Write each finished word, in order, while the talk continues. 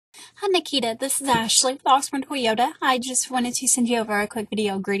Hi Nikita, this is Ashley with Oxmoor Toyota. I just wanted to send you over a quick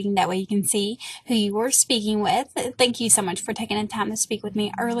video greeting, that way you can see who you were speaking with. Thank you so much for taking the time to speak with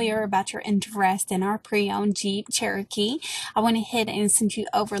me earlier about your interest in our pre-owned Jeep Cherokee. I went ahead and sent you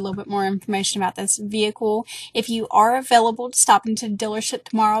over a little bit more information about this vehicle. If you are available to stop into the dealership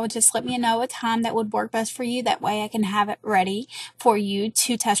tomorrow, just let me know a time that would work best for you. That way I can have it ready for you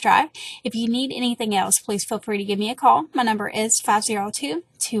to test drive. If you need anything else, please feel free to give me a call. My number is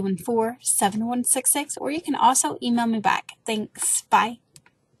 502-214-7166, or you can also email me back. Thanks. Bye.